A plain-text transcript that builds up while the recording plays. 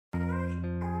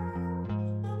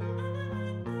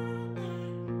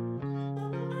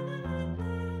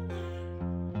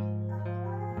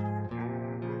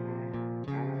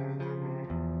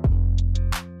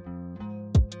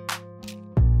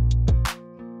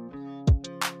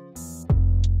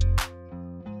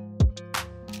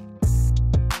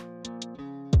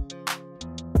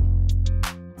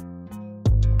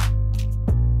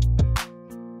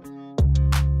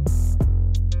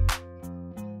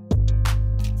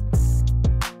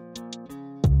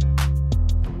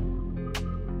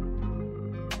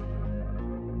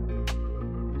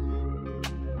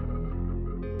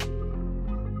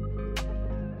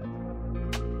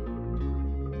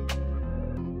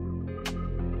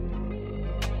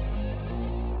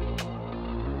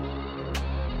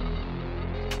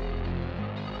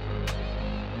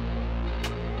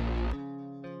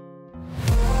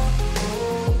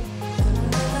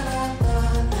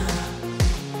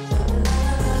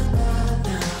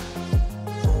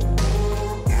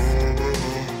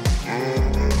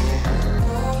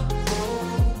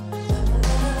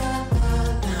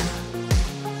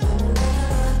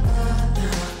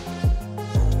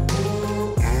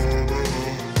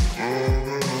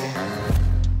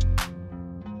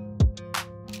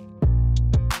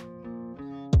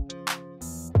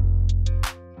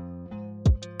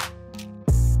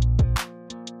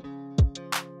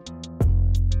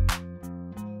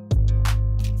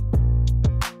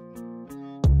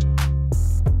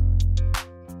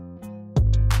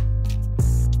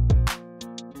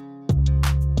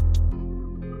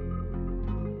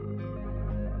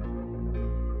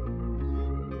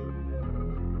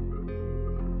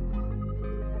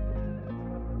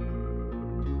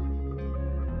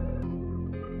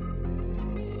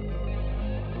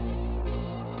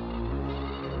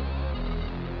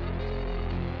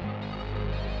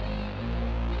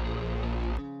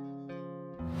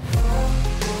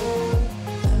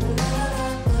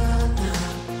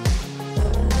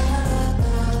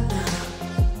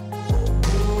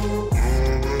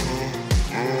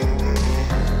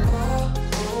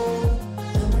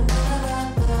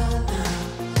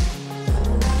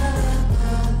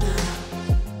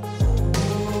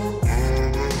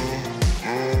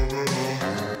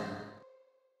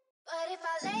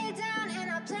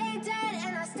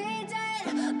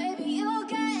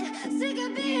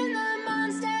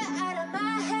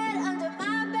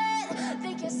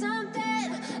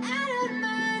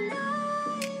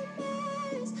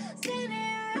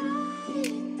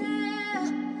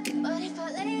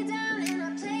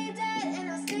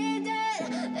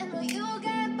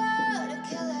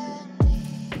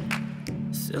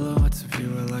Silhouettes of you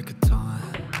are like a taunt.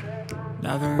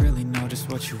 Never really know just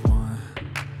what you want.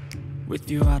 With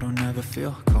you I don't ever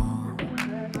feel calm.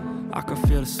 I can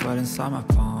feel the sweat inside my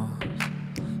palms.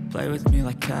 Play with me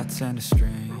like cats and a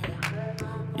string.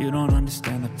 You don't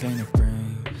understand the pain it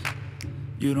brings.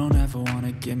 You don't ever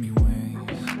wanna give me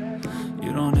wings.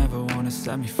 You don't ever wanna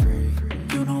set me free.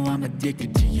 You know I'm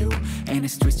addicted to you, and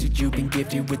it's twisted, you've been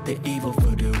gifted with the evil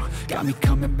voodoo. Got me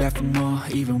coming back for more,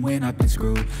 even when I've been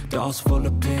screwed. Dolls full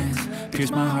of pins, pierce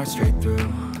my heart straight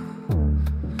through.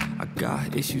 I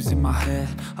got issues in my head,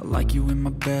 I like you in my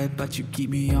bed, but you keep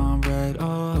me on red.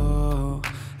 Oh,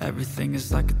 everything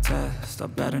is like a test, I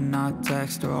better not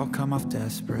text or I'll come off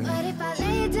desperate. But if I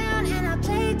lay down and I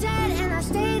play dead and I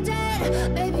stay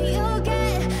dead, baby you'll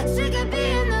get sick of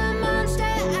being the monster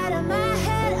out of my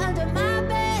head, under my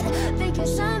bed, thinking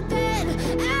something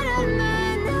out of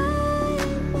my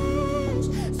nightmares,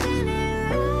 standing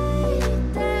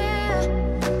right there.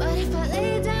 But if I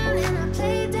lay down and I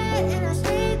play dead and I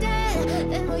stay dead,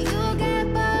 then will you get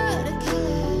bored of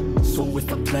killing me? So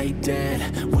if I play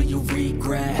dead, will you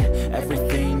regret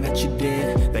everything that you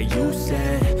did, that you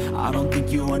said? I don't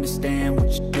think you understand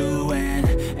what you're doing,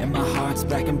 and my heart's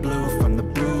black and blue from the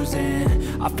bruising.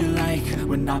 I feel like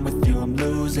when I'm with you I'm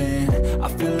losing. I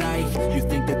feel like you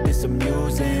think that this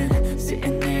amusing,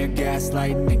 sitting there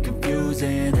gaslighting and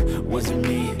confusing. Was it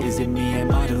me? Is it me?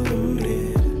 Am I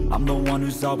deluded? I'm the one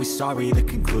who's always sorry, the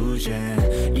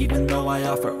conclusion, even though I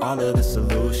offer all of the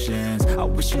solutions. I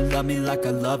wish you loved me like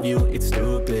I love you, it's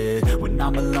stupid. When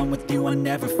I'm alone with you I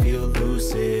never feel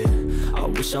lucid. I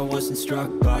wish I wasn't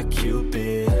struck by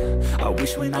Cupid. I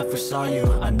wish when I first saw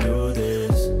you I knew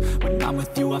this. When I'm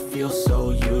with you I feel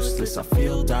so useless, I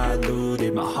feel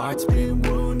diluted, my heart's been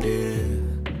wounded.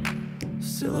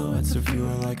 Silhouettes of you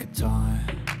are like a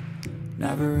taunt.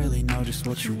 Never really know just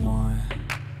what you want.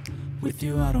 With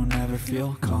you I don't ever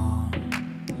feel calm.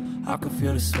 I can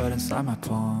feel the sweat inside my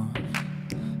palms.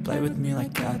 Play with me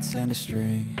like cats and a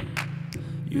string.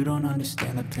 You don't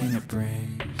understand the pain it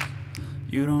brings.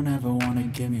 You don't ever wanna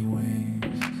give me wings.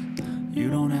 You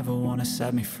don't ever wanna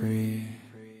set me free.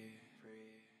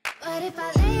 But if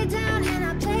I lay down and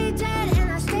I play dead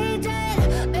and I stay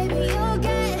dead, baby you'll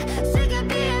get sick of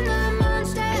being the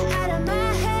monster out of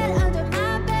my head, under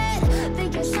my bed,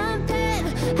 thinking something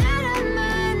out of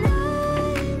my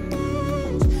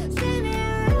nightmares,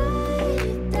 standing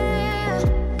right there.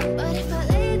 But if I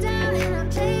lay down and I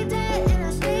play dead and I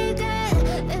stay dead,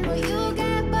 then will you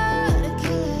get bored of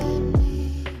killing me?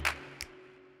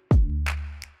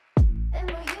 Then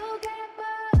will you get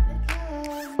bored of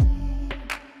killing me?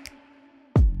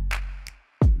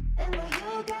 And will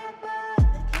you get bored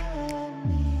of killing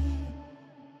me?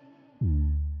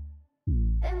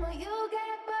 And will you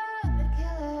get bored of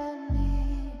killing me?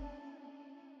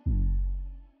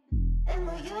 And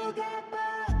will you get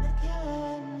bored of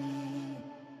killing me?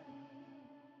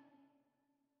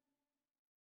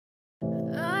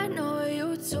 I know you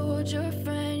told your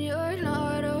friend you're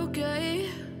not okay,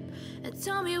 and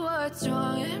tell me what's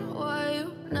wrong and why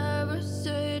you never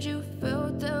said you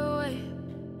felt that way.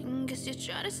 Guess you're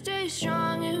trying to stay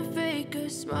strong and fake a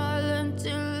smile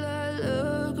until I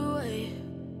look away.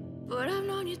 But I've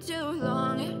known you too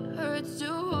long, it hurts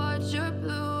to watch your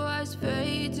blue eyes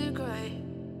fade to gray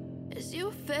as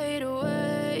you fade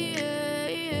away,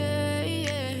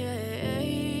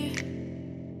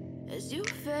 as you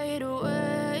fade away.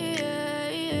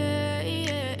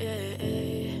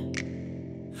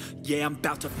 Yeah, I'm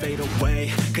about to fade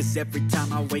away, cause every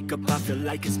time I wake up I feel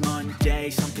like it's Monday.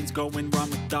 Something's going wrong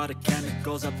with all the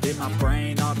chemicals up in my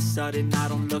brain. All of a sudden I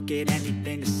don't look at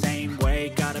anything the same way.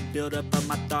 Gotta build up of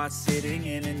my thoughts sitting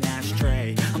in an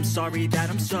ashtray. I'm sorry that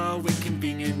I'm so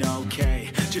inconvenient, okay.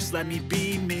 Just let me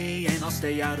be me and I'll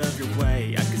stay out of your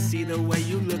way. I can see the way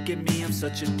you look at me, I'm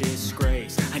such a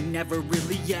disgrace. I never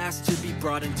really asked to be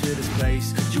brought into this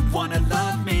place. You wanna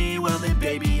love me? Well then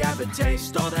baby have a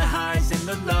taste. All the highs and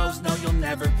the lows, no you'll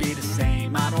never be the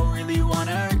same. I don't really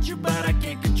wanna hurt you but I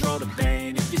can't control the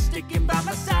pain. If you're sticking by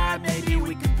my side maybe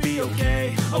we could be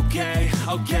okay.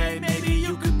 Okay, maybe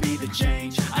you could be the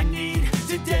change I need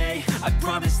today. I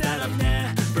promise that I've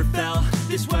never felt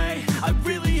this way. I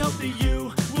really hope that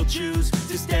you will choose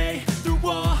to stay through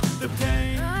all the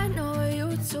pain. I know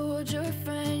you told your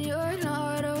friend you're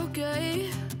not okay,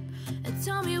 and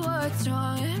tell me what's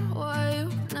wrong and why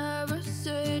you never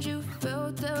said you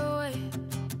felt that way.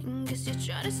 Guess you're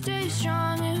trying to stay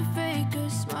strong and fake a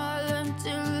smile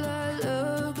until I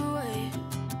look away.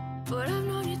 But I've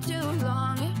known you too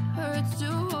long, it hurts to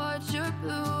watch your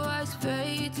blue eyes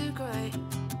fade to gray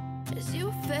as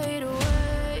you fade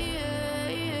away,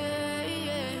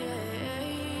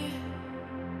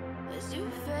 as you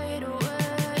fade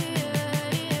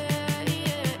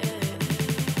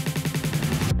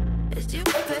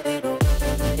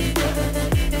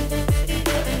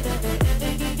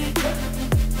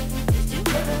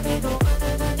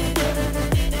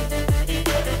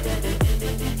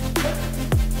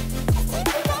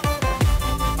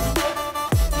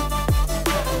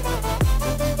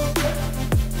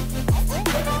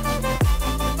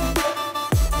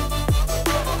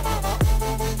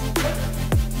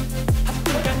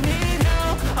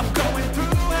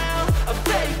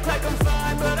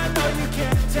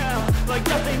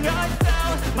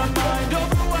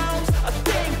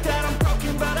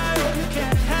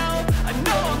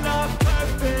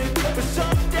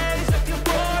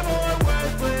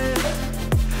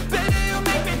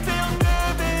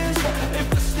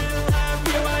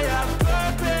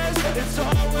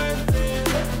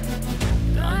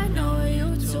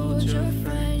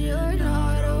friend you're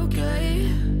not okay,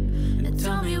 and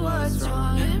tell me what's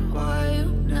wrong and why you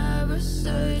never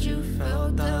said you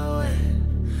felt that way.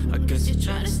 I guess you're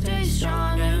trying to stay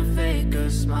strong and fake a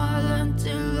smile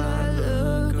until I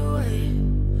look away.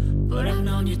 But I've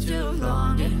known you too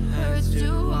long, it hurts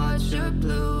to watch your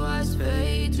blue eyes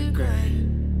fade to gray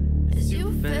as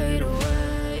you fade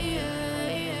away,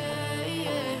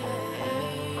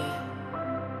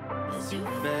 as you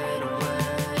fade away,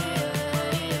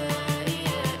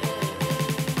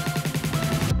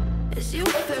 as you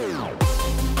fade away.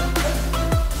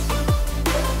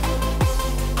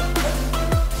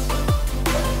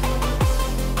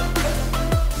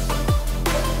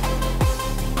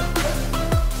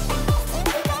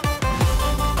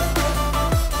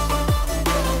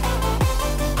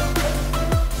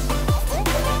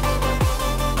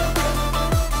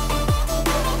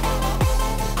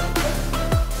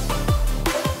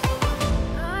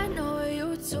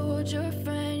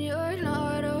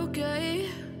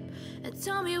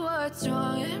 Tell me what's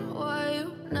wrong and why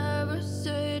you never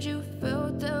said you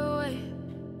felt that way.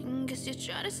 And guess you're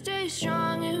trying to stay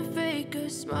strong and fake a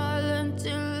smile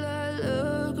until I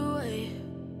look away.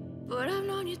 But I've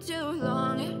known you too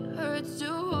long, it hurts to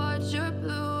watch